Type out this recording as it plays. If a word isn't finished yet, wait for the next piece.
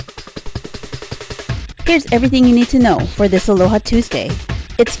Here's everything you need to know for this Aloha Tuesday.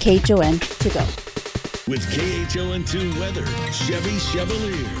 It's KHON to go. With KHON2 weather, Chevy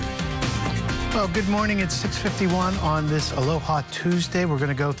Chevalier. Well, good morning. It's 6:51 on this Aloha Tuesday. We're going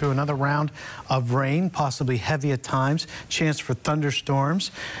to go through another round of rain, possibly heavy at times, chance for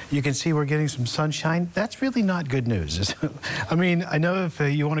thunderstorms. You can see we're getting some sunshine. That's really not good news. I mean, I know if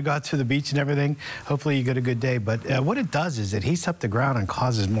you want to go out to the beach and everything, hopefully you get a good day. But what it does is it heats up the ground and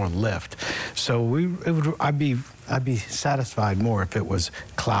causes more lift. So I'd be satisfied more if it was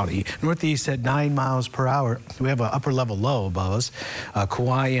cloudy. Northeast at 9 miles per hour. We have an upper level low above us,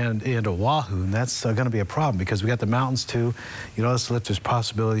 Kauai and Oahu, and that's going to be a problem because we got the mountains too. You know, this lift is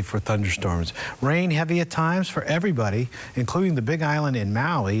possibility for thunderstorms. Rain heavy at times for everybody, including the Big Island in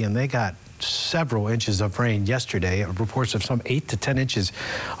Maui, and they got several inches of rain yesterday. Reports of some 8 to 10 inches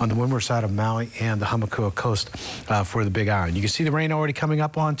on the windward side of Maui and the Hamakua coast for the Big Island. You can see the rain already coming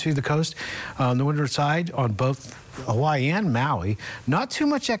up onto the coast on the windward side on both Hawaii and Maui. Not too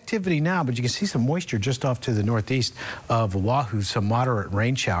much activity now, but you can see some moisture just off to the northeast of Oahu, some moderate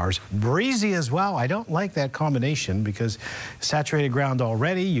rain showers. Breezy as well. I don't like that combination because saturated ground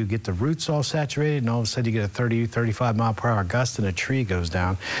already, you get the roots all saturated, and all of a sudden you get a 30, 35 mile per hour gust and a tree goes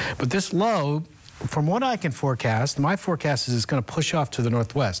down. But this low, from what I can forecast, my forecast is it's going to push off to the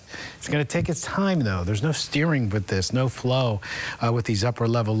northwest. It's going to take its time, though. There's no steering with this, no flow with these upper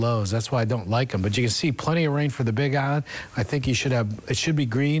level lows. That's why I don't like them. But you can see plenty of rain for the Big Island. I think you should have, it should be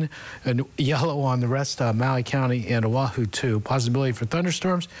green and yellow on the rest of Maui County and Oahu, too. Possibility for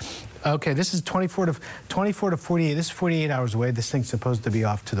thunderstorms. Okay, this is 24 to 48. This is 48 hours away. This thing's supposed to be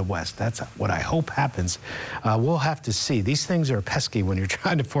off to the west. That's what I hope happens. We'll have to see. These things are pesky when you're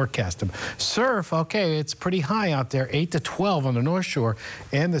trying to forecast them. Surf, okay, it's pretty high out there, 8 to 12 on the North Shore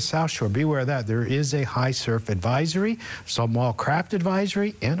and the South Shore. Beware of that. There is a high surf advisory, small craft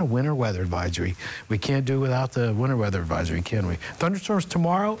advisory, and a winter weather advisory. We can't do without the winter weather advisory, can we? Thunderstorms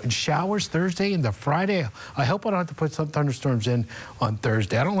tomorrow and showers Thursday into Friday. I hope I don't have to put some thunderstorms in on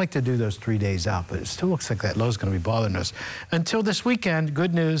Thursday. I don't like to do those 3 days out, but it still looks like that low is going to be bothering us. Until this weekend,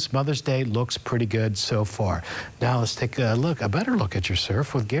 good news, Mother's Day looks pretty good so far. Now let's take a better look at your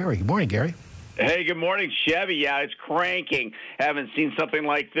surf with Gary. Good morning, Gary. Hey, good morning, Chevy. Yeah, it's cranking. Haven't seen something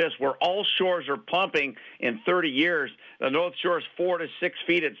like this where all shores are pumping in 30 years. The North Shore is 4 to 6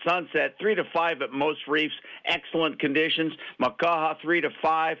 feet at sunset, 3 to 5 at most reefs. Excellent conditions. Makaha 3 to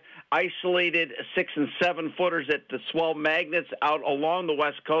 5. Isolated 6 and 7 footers at the swell magnets out along the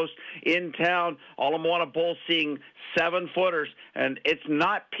west coast. In town, Ala Moana Bowl seeing 7 footers, and it's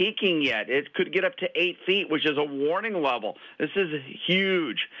not peaking yet. It could get up to 8 feet, which is a warning level. This is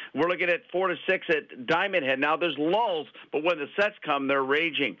huge. We're looking at 4 to 6 at Diamond Head. Now there's lulls, but when the sets come, they're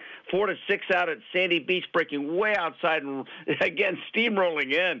raging. 4 to 6 out at Sandy Beach, breaking way outside and again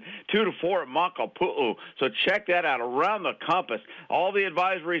steamrolling in. 2 to 4 at Makapu'u. So check that out around the compass. All the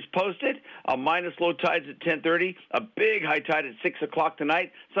advisories posted. Minus low tides at 10:30. A big high tide at 6 o'clock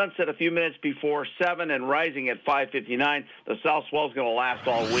tonight. Sunset a few minutes before 7 and rising at 5:59. The south swell is going to last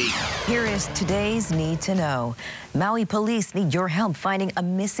all week. Here is today's Need to Know. Maui police need your help finding a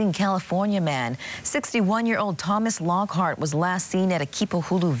missing California man. 61-year-old Thomas Lockhart was last seen at a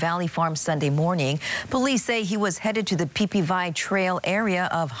Kipahulu Valley farm Sunday morning. Police say he was headed to the Pipivai Trail area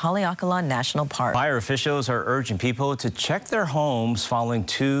of Haleakala National Park. Fire officials are urging people to check their homes following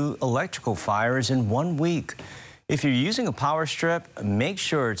 2 electrical fires in 1 week. If you're using a power strip, make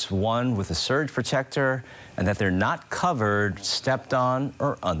sure it's one with a surge protector and that they're not covered, stepped on,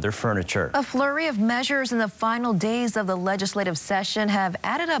 or under furniture. A flurry of measures in the final days of the legislative session have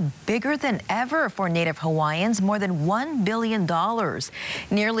added up bigger than ever for Native Hawaiians, more than $1 billion.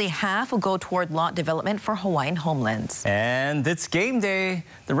 Nearly half will go toward lot development for Hawaiian homelands. And it's game day.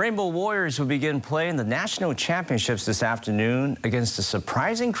 The Rainbow Warriors will begin playing the national championships this afternoon against the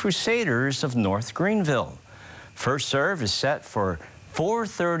surprising Crusaders of North Greenville. First serve is set for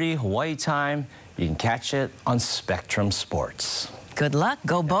 4:30 Hawaii time. You can catch it on Spectrum Sports. Good luck.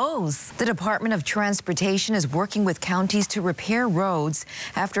 Go Bows. The Department of Transportation is working with counties to repair roads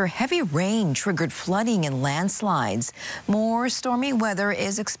after heavy rain triggered flooding and landslides. More stormy weather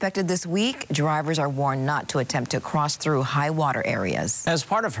is expected this week. Drivers are warned not to attempt to cross through high water areas. As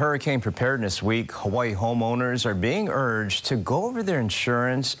part of Hurricane Preparedness Week, Hawaii homeowners are being urged to go over their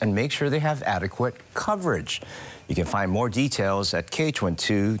insurance and make sure they have adequate coverage. You can find more details at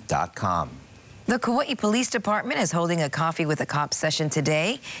KHON2.com. The Kauai Police Department is holding a Coffee with a Cop session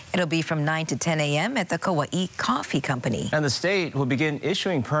today. It'll be from 9 to 10 a.m. at the Kauai Coffee Company. And the state will begin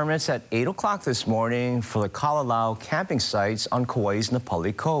issuing permits at 8 o'clock this morning for the Kalalau camping sites on Kauai's Na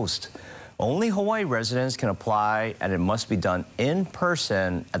Pali coast. only Hawaii residents can apply, and it must be done in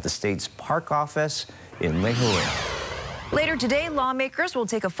person at the state's park office in Lehua. Later today, lawmakers will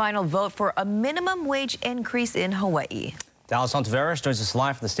take a final vote for a minimum wage increase in Hawaii. Dallas Ontiveros joins us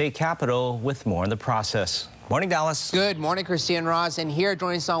live from the state capitol with more on the process. Morning, Dallas. Good morning, Christian Ross. And here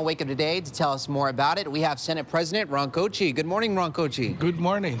joining us on Wake Up Today to tell us more about it, we have Senate President Ron Kotche. Good morning, Ron Kotche. Good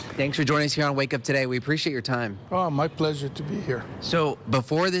morning. Thanks for joining us here on Wake Up Today. We appreciate your time. Oh, my pleasure to be here. So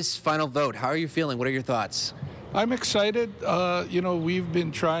before this final vote, how are you feeling? What are your thoughts? I'm excited. We've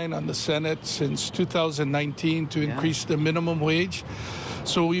been trying on the Senate since 2019 to increase the minimum wage.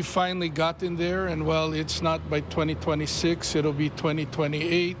 So we finally got in there, and well, it's not by 2026, it'll be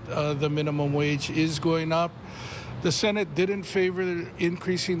 2028. The minimum wage is going up. The Senate didn't favor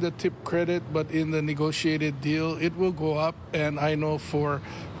increasing the tip credit, but in the negotiated deal, it will go up. And I know for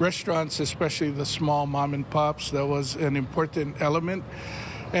restaurants, especially the small mom and pops, that was an important element.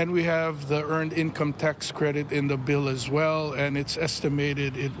 And we have the earned income tax credit in the bill as well, and it's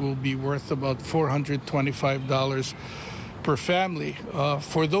estimated it will be worth about $425 per family.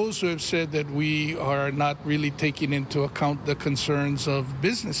 For those who have said that we are not really taking into account the concerns of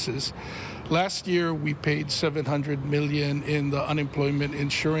businesses, last year we paid $700 million in the unemployment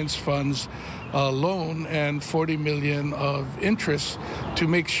insurance funds loan and $40 million of interest to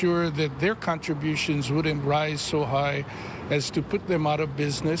make sure that their contributions wouldn't rise so high as to put them out of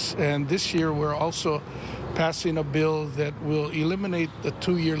business. And this year we're also passing a bill that will eliminate the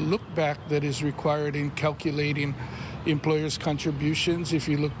 2-year look back that is required in calculating employers' contributions. If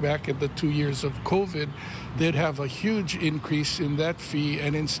you look back at the 2 years of COVID, they'd have a huge increase in that fee,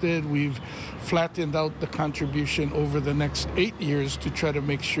 and instead we've flattened out the contribution over the next 8 years to try to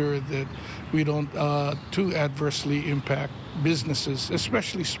make sure that we don't too adversely impact businesses,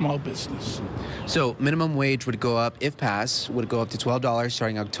 especially small business. So minimum wage would go up, if passed, would go up to $12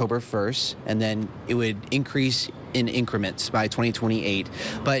 starting October 1st, and then it would increase in increments by 2028.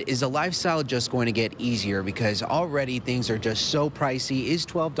 But is the lifestyle just going to get easier? Because already things are just so pricey. Is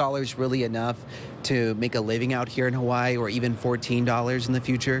 $12 really enough to make a living out here in Hawaii, or even $14 in the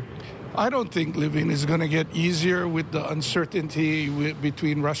future? I don't think living is going to get easier with the uncertainty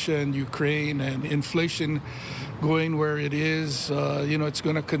between Russia and Ukraine and inflation going where it is. It's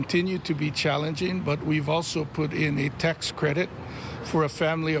going to continue to be challenging, but we've also put in a tax credit for a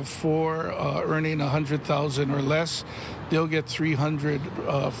family of 4 earning $100,000 or less. They'll get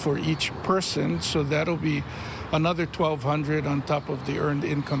 $300 for each person, so that'll be another $1,200 on top of the earned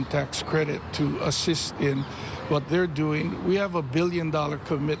income tax credit to assist in what they're doing. We have $1 billion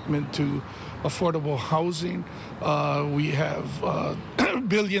commitment to affordable housing. We have $1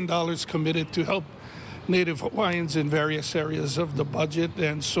 billion committed to help Native Hawaiians in various areas of the budget,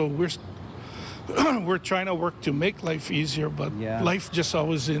 and so we're trying to work to make life easier, but life just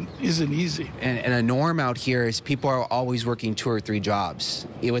always isn't easy. And a norm out here is people are always working 2 or 3 jobs.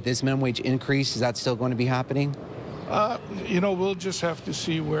 With this minimum wage increase, is that still going to be happening? We'll just have to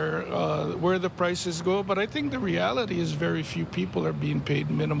see where the prices go. But I think the reality is very few people are being paid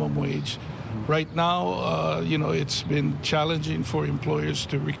minimum wage. Right now, it's been challenging for employers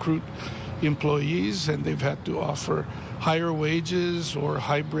to recruit employees, and they've had to offer higher wages or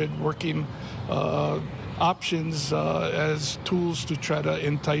hybrid working options as tools to try to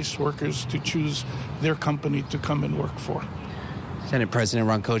entice workers to choose their company to come and work for. Senate President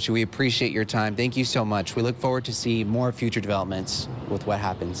Ron Kotche, we appreciate your time. Thank you so much. We look forward to see more future developments with what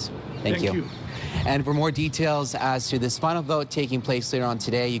happens. Thank you. And for more details as to this final vote taking place later on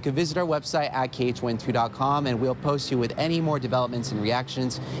today, you can visit our website at KHON2.com, and we'll post you with any more developments and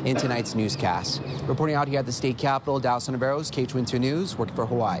reactions in tonight's newscast. Reporting out here at the state capitol, Dallas Ontiveros, KHON2 News, working for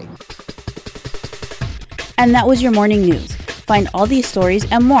Hawaii. And that was your morning news. Find all these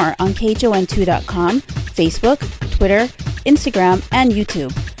stories and more on KHON2.com, Facebook, Twitter, Instagram, and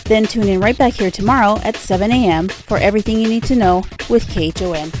YouTube. Then tune in right back here tomorrow at 7 a.m. for everything you need to know with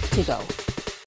KHON to go.